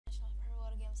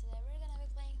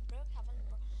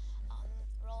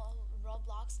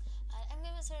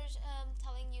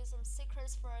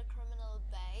for a criminal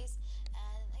base,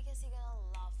 and I guess you're gonna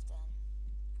love them.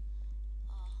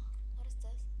 What is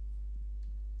this?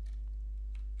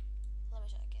 Let me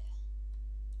check it.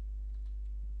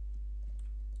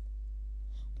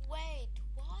 Wait,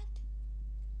 what?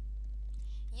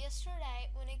 Yesterday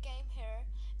when I came here,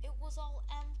 it was all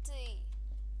empty.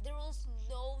 There was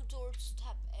no door to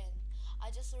step in. I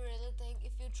just really think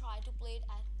if you try to play it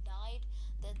at night,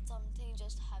 that something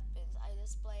just happens. I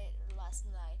just played it last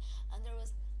night and there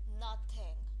was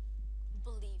nothing.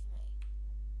 Believe me.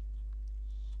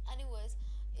 Anyways,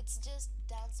 it's just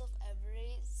dance of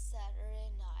every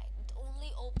Saturday night. It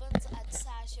only opens at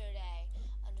Saturday.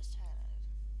 Understand it?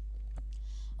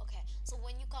 Okay, so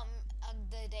when you come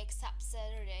the day except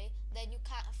Saturday, then you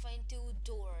can't find two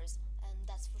doors, and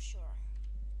that's for sure.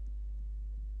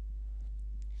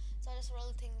 So I just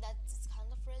really think that's kind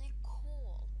of really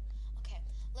cool. Okay,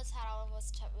 let's head out of our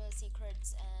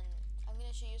secrets, and I'm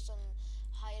gonna show you some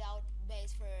hideout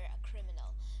base for a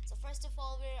criminal. So first of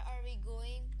all, where are we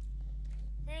going?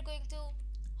 We're going to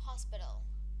hospital,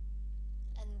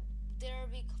 and there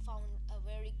we found a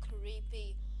very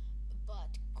creepy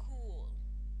but cool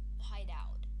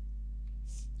hideout.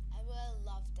 I will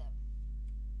love them,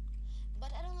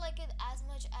 but I don't like it as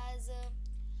much as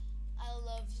I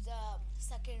love the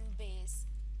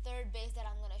third base that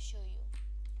I'm gonna show you.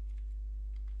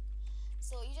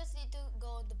 So you just need to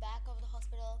go in the back of the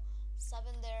hospital, step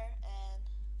in there, and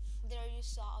there you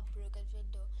saw a broken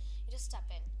window. You just step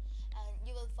in, and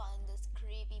you will find this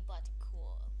creepy but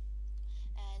cool.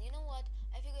 And you know what?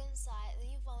 If you go inside, then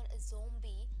you found a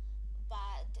zombie,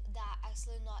 but that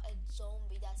actually not a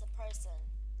zombie. That's a person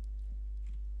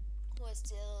who is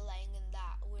still lying in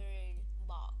that weird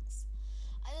box.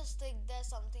 I just think there's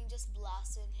something just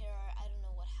blasted in here. I don't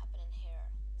know what happened in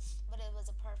here, but it was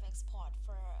a perfect spot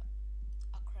for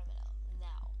a criminal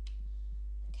now.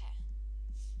 Okay.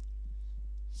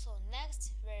 So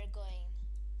next we're going.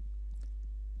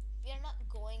 We are not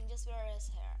going just where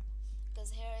is here, because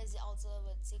here is also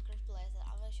a secret place that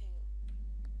I'm gonna show you.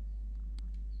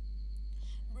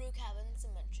 Brookhaven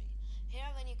Cemetery. Here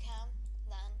when you come,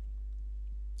 then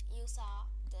you saw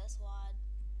this one,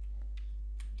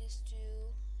 these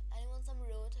two, anyone some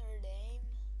wrote her name,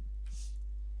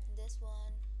 this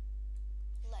one,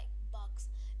 like box.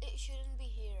 It shouldn't be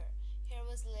here. Here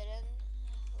was written,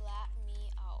 let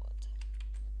me out.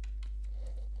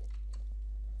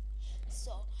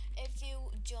 So if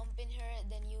you jump in here,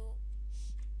 then you,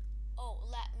 oh,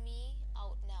 let me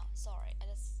out now. Sorry, I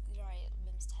just write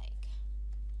a mistake.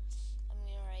 I'm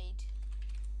gonna write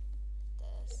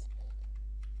this.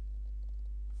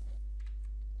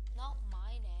 Not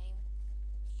my name.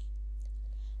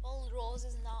 Well, Rose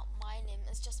is not my name.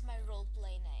 It's just my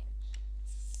roleplay name.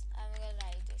 I'm gonna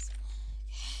write this.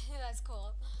 That's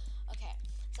cool. Okay.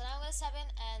 So now I'm gonna step in,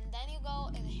 and then you go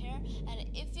in here, and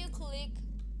if you click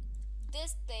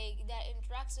this thing that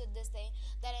interacts with this thing,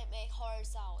 then it makes horror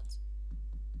sounds.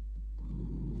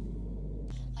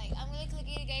 Like I'm gonna click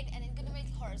it again, and it's gonna make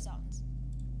horror sounds.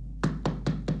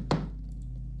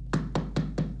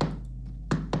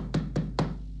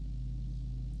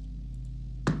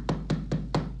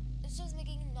 It's just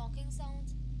making knocking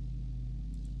sounds.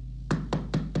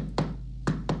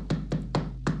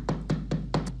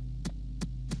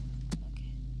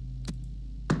 Okay.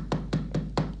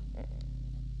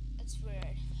 It's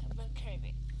weird, but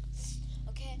creepy.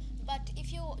 Okay, but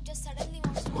if you just suddenly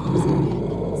want to do something,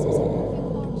 then it's just a perfect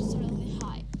spot to suddenly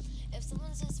hide. If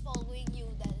someone's just following you,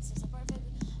 then it's just a perfect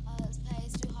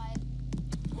space to hide,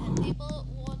 and people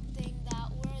won't think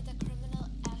that where the criminal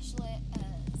actually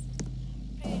is.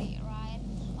 Pretty, right?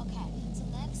 Okay, so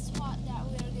next spot that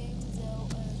we are going to do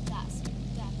is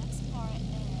that next part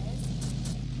is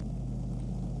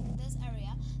this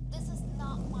area. This is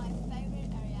not my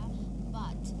favorite area,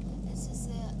 but this is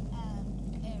a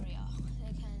area.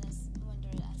 I can just wonder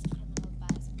it as a criminal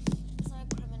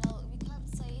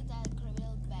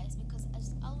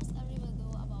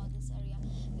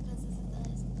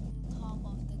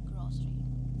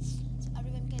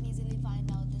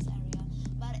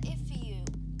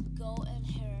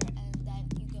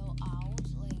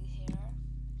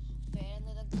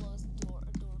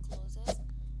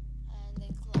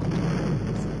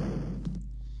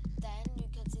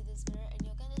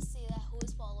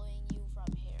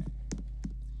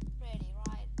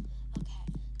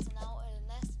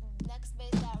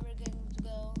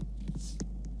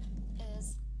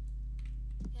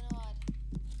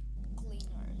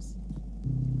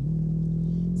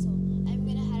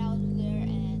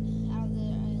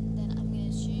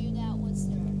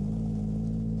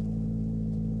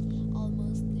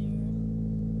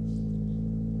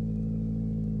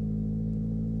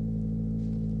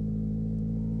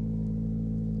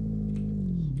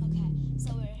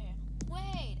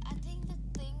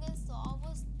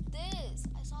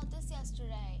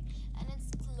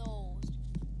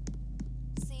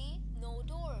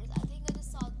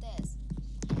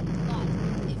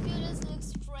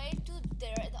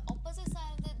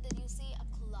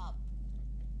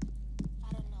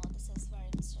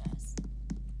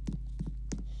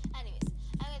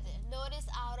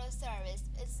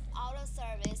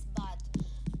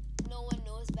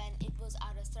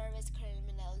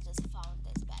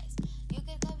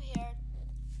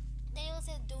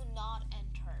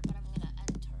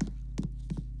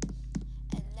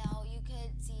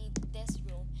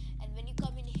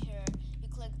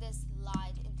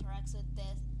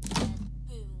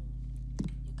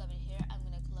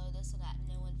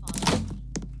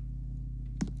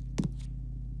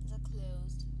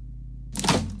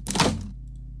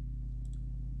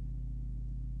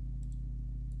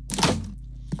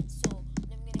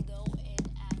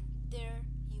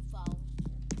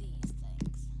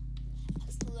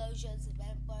pigeons,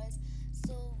 vampires,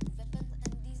 so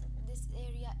weapons, and this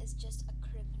area is just a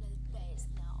criminal base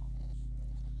now.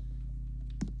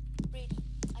 Pretty.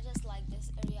 I just like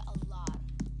this area a lot.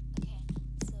 Okay,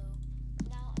 so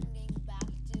now I'm going back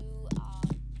to our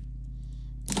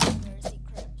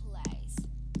secret place.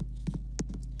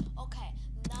 Okay,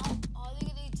 now all you're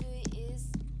gonna do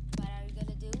is, what are you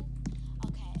gonna do?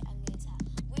 Okay, I'm gonna tell.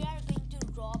 We are going to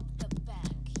rob the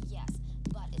bank. Yes,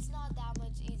 but it's not that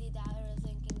much easy that you're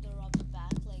thinking to rob the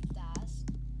bank like that.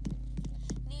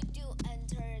 Need to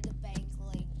enter the bank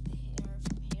like here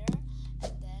from here,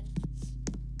 and then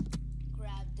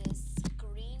grab this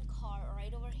green car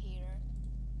right over here,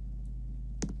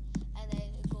 and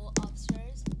then go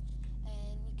upstairs,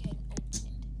 and you can open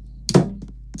it.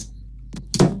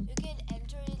 You can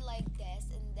enter it like this,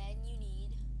 and then you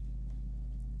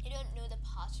don't know the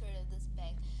password of this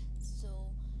bank, so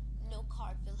no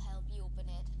card will help you open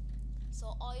it.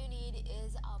 So all you need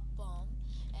is a bomb,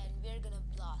 and we're gonna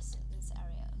blast this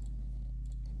area.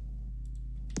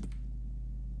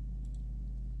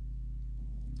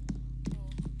 Oh.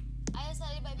 I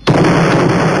decided by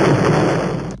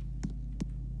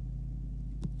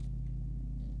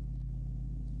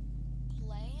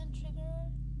play and trigger.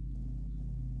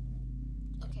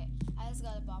 Okay, I just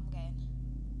got a bomb again.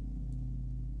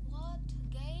 What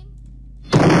game?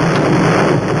 Come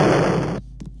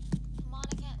on,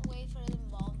 I can't wait for the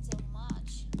bomb so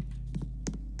much.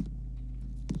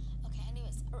 Okay,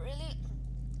 anyways, I really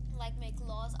like make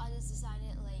laws. I just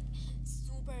decided like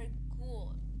super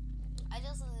cool. I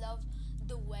just love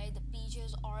the way the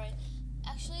beaches are.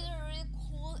 Actually, they're really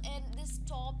cool, and this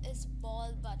top is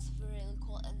bald but really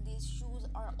cool, and these shoes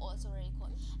are also really cool.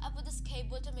 I put this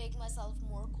cable to make myself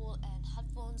more cool, and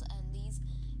headphones, and these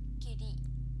kitty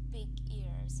big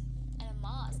ears, and a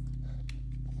mask.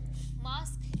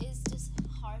 Mask is just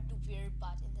hard to wear,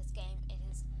 but in this game it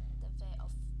is the way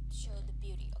of show the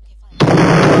beauty. Okay, fine.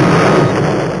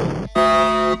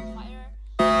 And fire.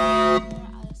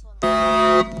 I just want to run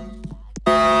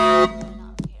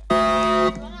out of here.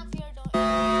 Run out of here, don't I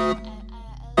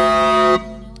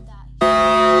know that here.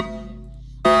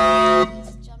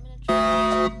 Just jump in a tree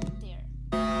there.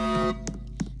 Then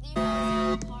you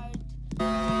have a part to go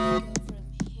from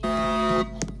here,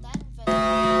 and then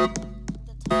when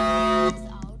the time is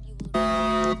out, you will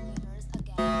run the cleaners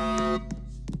again.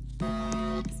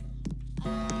 Like this. I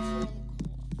know it's really cool.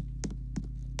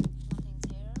 Nothing's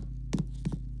here.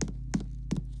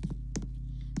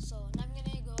 So now I'm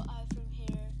gonna go out from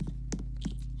here,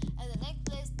 and the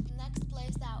next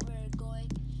place that we're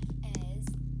going is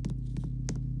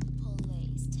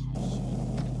police station.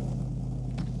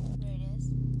 Where it is?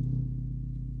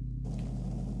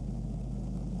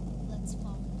 Let's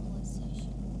find the police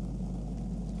station.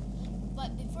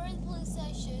 But before the police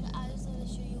station, I just want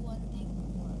to show you one thing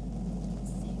more.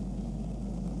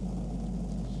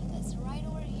 It's right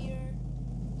over here.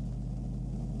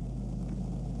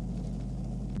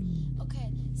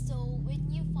 Okay, so when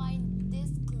you find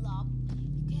this club,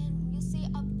 you see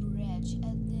a bridge,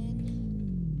 and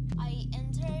then I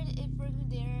entered it from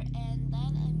there, and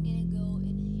then I'm gonna go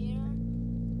in here.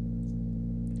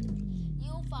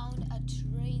 You found a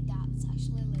tree that's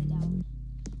actually laying down,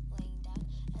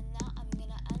 and now I'm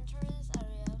gonna enter this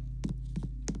area,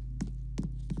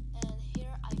 and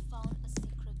here I found a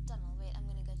secret tunnel. Wait, I'm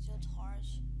gonna get your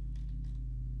torch.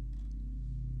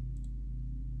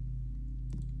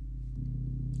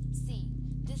 See,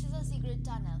 this is a secret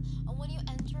tunnel, and when you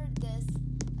enter this,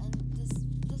 and this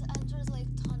enters like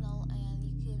tunnel, and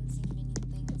you can see many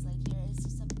things. Like here is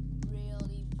just a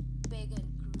really big and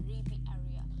creepy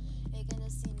area. You can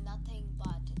just see nothing,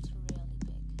 but it's really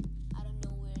big. I don't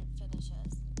know where it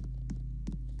finishes.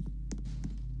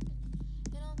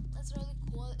 You know, that's really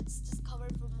cool. It's just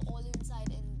covered from all inside,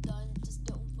 and just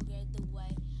don't forget the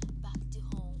way back to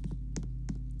home.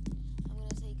 I'm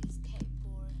gonna take a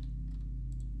skateboard.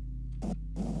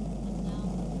 And now,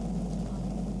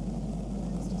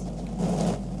 it's just a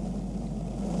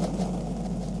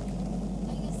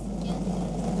I guess, yes,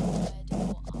 there's no way to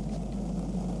go up.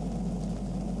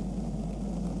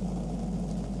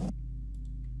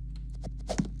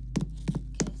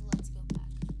 Okay, so let's go back.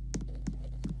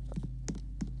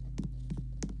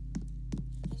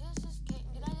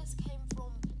 Did I just came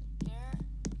from here?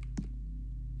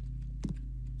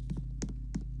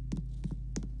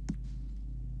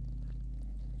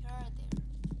 Here or there?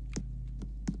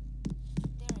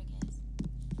 There, I guess.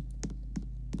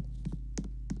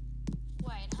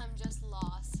 Wait, I'm just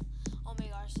lost. Oh my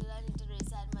gosh, did I need to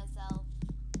reset myself?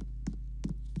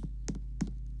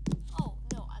 Oh,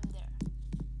 no, I'm there.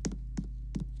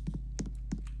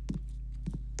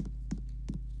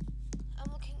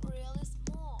 I'm looking really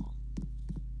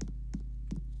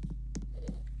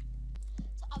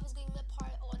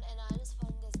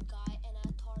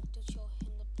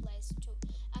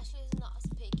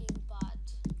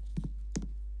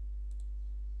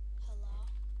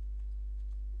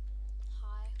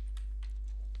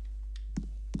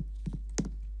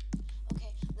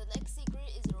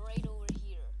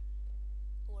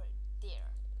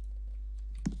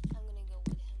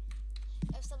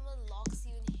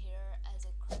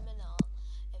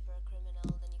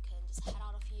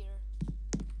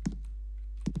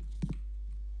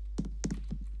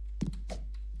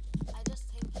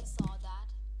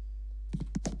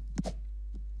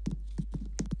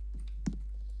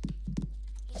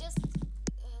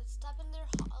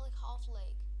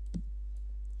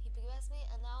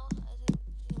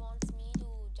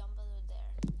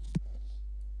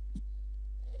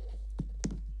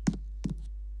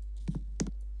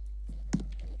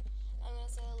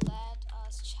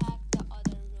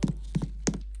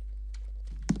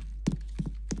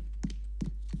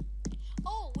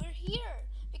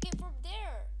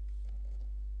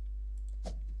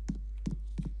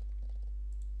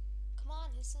Come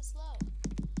on, he's so slow.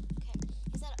 Okay,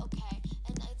 he said okay,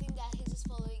 and I think that he's just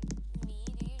following me.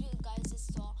 Do you guys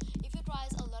just saw? If you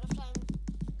tries a lot of time,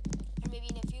 or maybe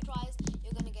in a few tries,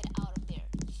 you're gonna get out of there.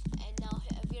 And now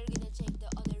we're gonna check the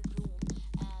other room,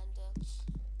 and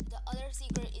the other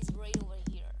secret is right over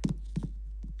here.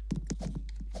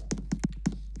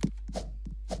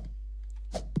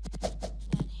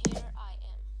 And here I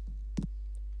am.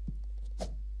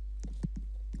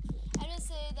 I will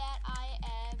say that I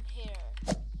am here.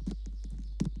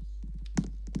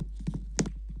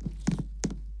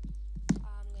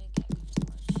 I'm gonna get a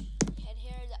torch. And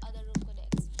here the other room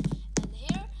connects. And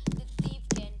here the thief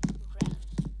can run.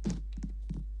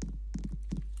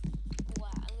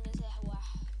 Wow, I'm gonna say wow,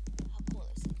 how cool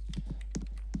is it?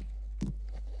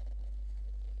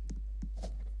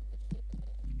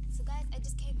 So guys, I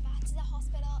just came back to the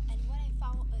hospital, and what I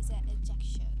found was an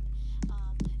injection.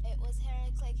 It was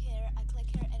here, I click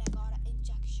here, and I got an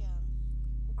injection.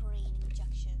 Green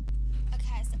injection.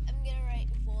 Okay, so I'm gonna write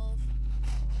wolf.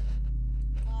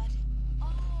 What?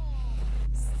 Oh,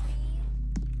 see?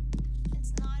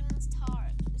 It's not even it's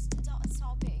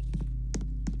stopping.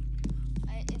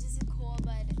 It is cool,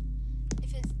 but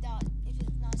if it's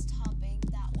not stopping,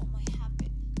 that what might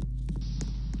happen.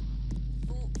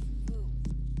 Woof, woof.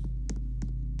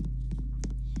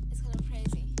 It's kind of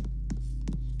crazy,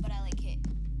 but I like it.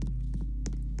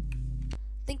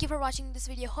 Thank you for watching this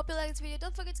video. Hope you like this video.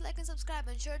 Don't forget to like and subscribe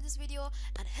and share this video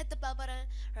and hit the bell button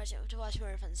to watch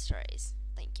more fun stories.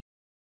 Thank you.